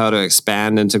figuring out how to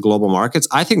expand into global markets.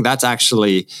 I think that's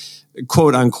actually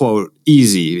quote unquote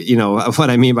easy. What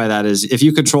I mean by that is if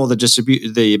you control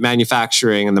the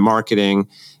manufacturing and the marketing,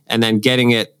 and then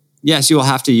getting it, yes, you will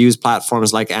have to use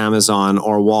platforms like Amazon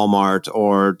or Walmart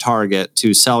or Target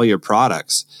to sell your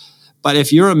products. But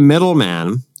if you're a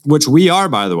middleman, which we are,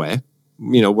 by the way,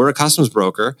 we're a customs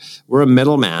broker, we're a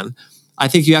middleman. I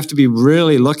think you have to be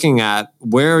really looking at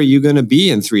where are you going to be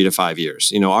in 3 to 5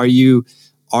 years? Are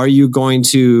you going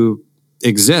to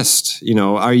exist?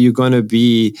 Are you going to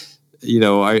be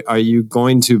are you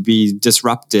going to be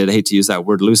disrupted? I hate to use that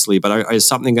word loosely, but is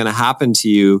something going to happen to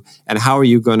you? And how are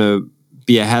you going to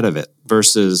be ahead of it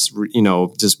versus,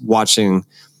 just watching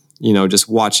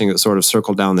it sort of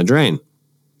circle down the drain?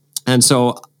 And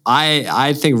so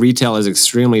I think retail is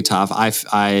extremely tough.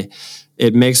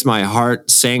 It makes my heart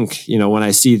sink, when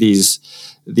I see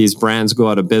these brands go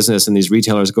out of business and these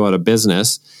retailers go out of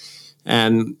business.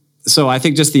 And so I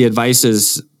think just the advice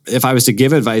is, if I was to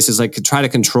give advice, is like try to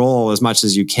control as much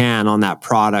as you can on that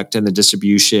product and the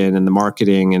distribution and the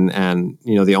marketing and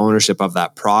the ownership of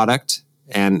that product,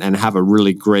 and have a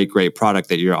really great product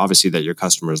that your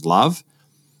customers love.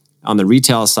 On the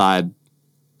retail side,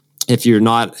 if you're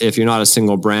not a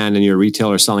single brand and you're a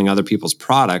retailer selling other people's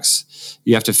products,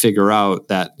 you have to figure out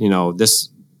that this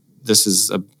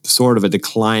is a sort of a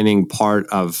declining part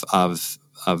of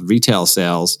retail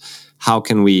sales. How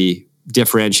can we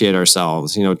differentiate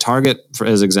ourselves? Target, for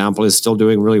as example, is still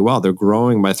doing really well. They're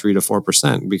growing by 3 to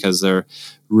 4% because they're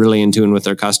really in tune with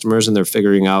their customers and they're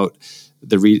figuring out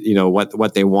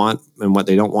what they want and what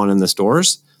they don't want in the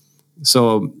stores.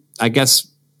 So I guess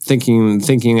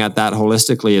thinking at that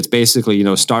holistically, it's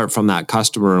basically start from that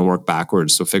customer and work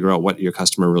backwards. So figure out what your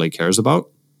customer really cares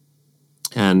about,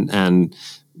 and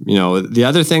the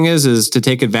other thing is to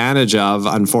take advantage of,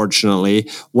 unfortunately,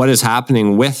 what is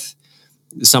happening with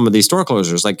some of these store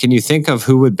closures. Like, can you think of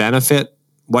who would benefit,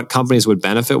 what companies would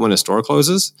benefit when a store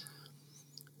closes?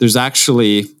 There's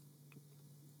actually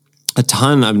a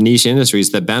ton of niche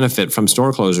industries that benefit from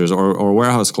store closures or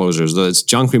warehouse closures. It's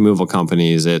junk removal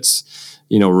companies. It's,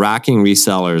 racking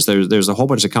resellers. There's a whole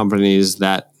bunch of companies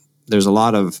that there's a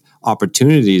lot of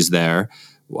opportunities there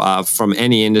from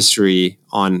any industry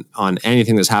on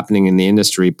anything that's happening in the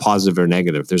industry, positive or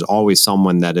negative. There's always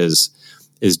someone that is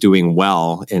doing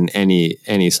well in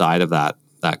any side of that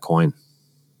coin.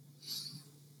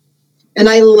 And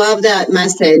I love that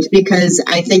message because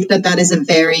I think that is a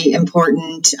very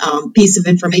important piece of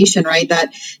information, right?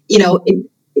 That,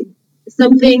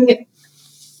 something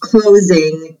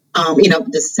closing,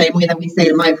 the same way that we say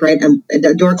in life, right?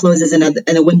 The door closes and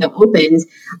a window opens.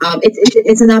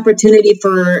 It's an opportunity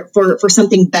for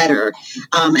something better.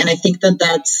 And I think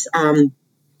that's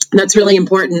That's really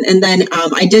important. And then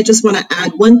I did just want to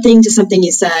add one thing to something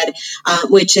you said,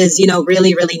 which is,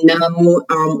 really, really know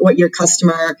what your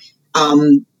customer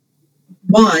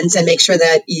wants, and make sure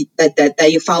that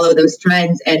you follow those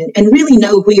trends, and really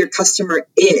know who your customer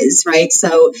is, right?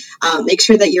 So make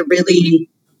sure that you're really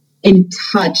in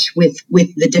touch with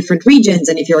the different regions.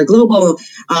 And if you're a global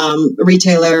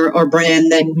retailer or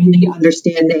brand, then really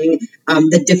understanding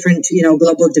the different,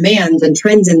 global demands and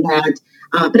trends in that.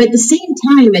 But at the same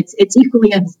time, it's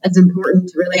equally as important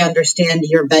to really understand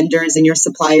your vendors and your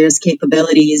suppliers'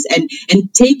 capabilities, and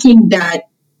taking that,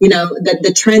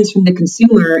 the trends from the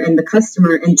consumer and the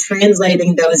customer, and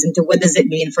translating those into what does it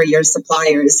mean for your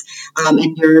suppliers and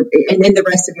then the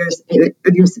rest of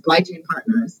your supply chain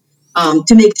partners,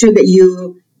 to make sure that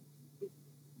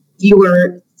you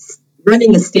are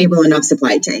running a stable enough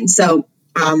supply chain. So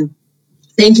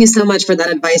thank you so much for that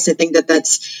advice. I think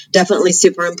that's definitely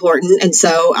super important. And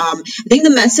so I think the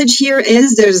message here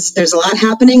is there's a lot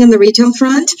happening in the retail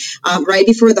front right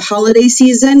before the holiday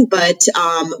season. But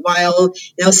while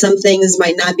some things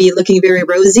might not be looking very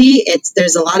rosy,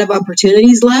 there's a lot of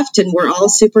opportunities left, and we're all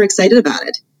super excited about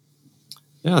it.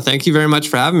 Yeah, thank you very much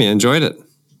for having me. I enjoyed it.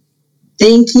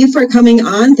 Thank you for coming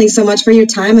on. Thanks so much for your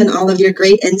time and all of your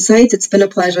great insights. It's been a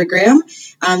pleasure, Graham.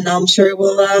 I'm sure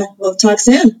we'll talk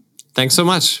soon. Thanks so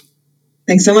much.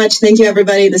 Thanks so much. Thank you,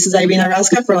 everybody. This is Irina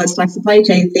Rauska for Let's Talk Supply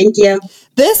Chain. Thank you.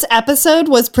 This episode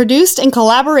was produced in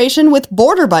collaboration with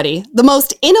Border Buddy, the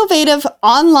most innovative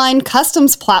online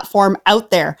customs platform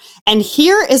out there. And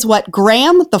here is what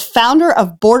Graham, the founder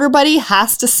of Border Buddy,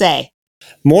 has to say.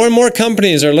 More and more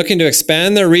companies are looking to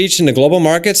expand their reach into global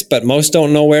markets, but most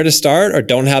don't know where to start or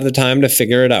don't have the time to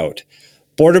figure it out.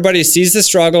 Border Buddy sees the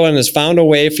struggle and has found a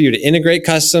way for you to integrate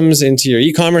customs into your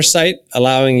e-commerce site,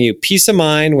 allowing you peace of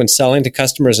mind when selling to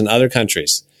customers in other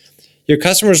countries. Your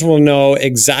customers will know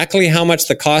exactly how much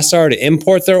the costs are to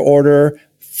import their order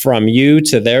from you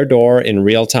to their door in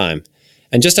real time.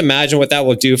 And just imagine what that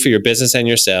will do for your business and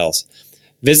your sales.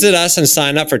 Visit us and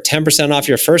sign up for 10% off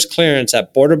your first clearance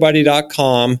at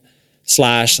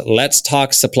borderbuddy.com/Let's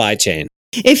Talk Supply Chain.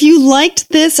 If you liked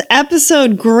this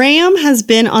episode, Graham has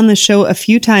been on the show a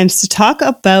few times to talk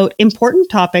about important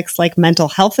topics like mental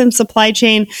health in supply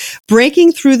chain,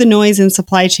 breaking through the noise in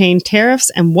supply chain,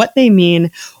 tariffs and what they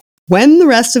mean when the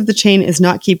rest of the chain is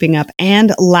not keeping up,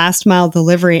 and last mile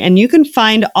delivery. And you can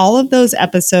find all of those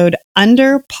episodes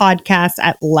under podcasts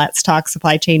at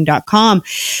letstalksupplychain.com.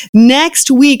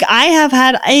 Next week, I have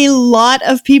had a lot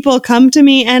of people come to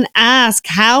me and ask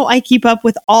how I keep up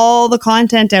with all the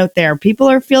content out there. People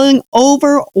are feeling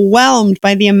overwhelmed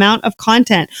by the amount of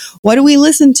content. What do we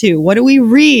listen to? What do we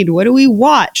read? What do we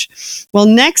watch? Well,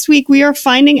 next week, we are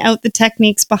finding out the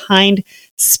techniques behind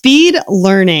speed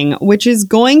learning, which is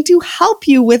going to help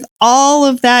you with all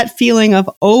of that feeling of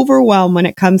overwhelm when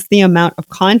it comes to the amount of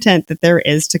content that there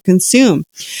is to consume.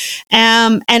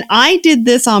 And I did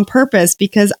this on purpose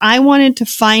because I wanted to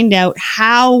find out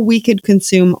how we could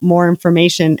consume more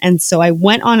information. And so I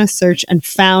went on a search and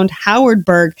found Howard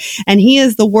Berg, and he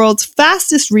is the world's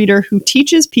fastest reader who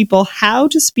teaches people how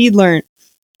to speed learn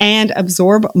and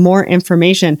absorb more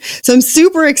information. So I'm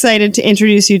super excited to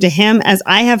introduce you to him, as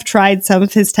I have tried some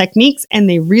of his techniques and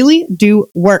they really do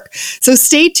work. So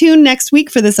stay tuned next week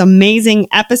for this amazing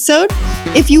episode.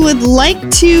 If you would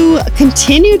like to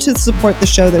continue to support the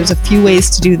show, there's a few ways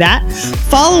to do that.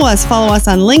 Follow us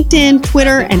on LinkedIn,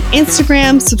 Twitter, and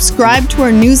Instagram. Subscribe to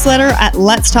our newsletter at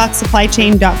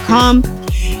letstalksupplychain.com.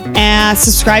 And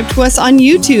subscribe to us on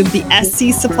YouTube, the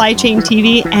SC Supply Chain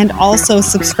TV, and also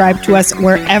subscribe to us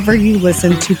wherever you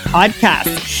listen to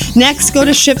podcasts. Next, go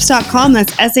to ships.com.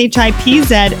 That's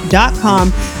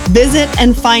shipz.com. Visit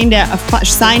and find out,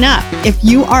 sign up. If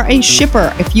you are a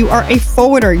shipper, if you are a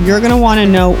forwarder, you're going to want to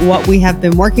know what we have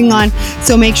been working on.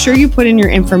 So make sure you put in your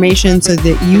information so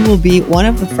that you will be one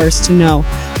of the first to know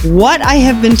what I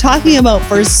have been talking about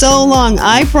for so long.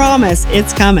 I promise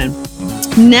it's coming.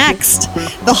 Next,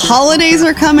 the holidays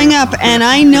are coming up, and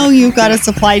I know you've got a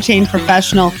supply chain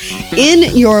professional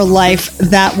in your life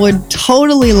that would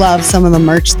totally love some of the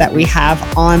merch that we have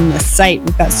on the site.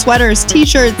 We've got sweaters,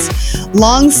 t-shirts,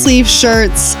 long sleeve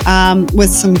shirts with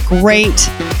some great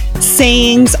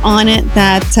sayings on it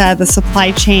that the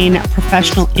supply chain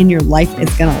professional in your life is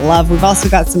going to love. We've also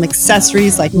got some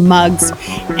accessories like mugs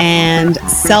and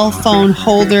cell phone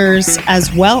holders,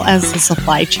 as well as the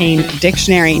supply chain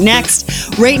dictionary. Next,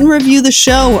 rate and review the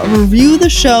show. Review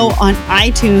the show on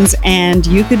iTunes, and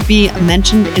you could be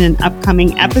mentioned in an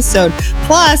upcoming episode.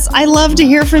 Plus, I love to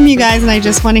hear from you guys, and I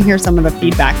just want to hear some of the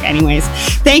feedback anyways.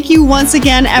 Thank you once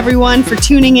again, everyone, for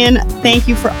tuning in. Thank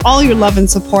you for all your love and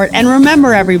support. And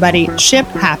remember, everybody, everybody, ship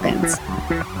happens.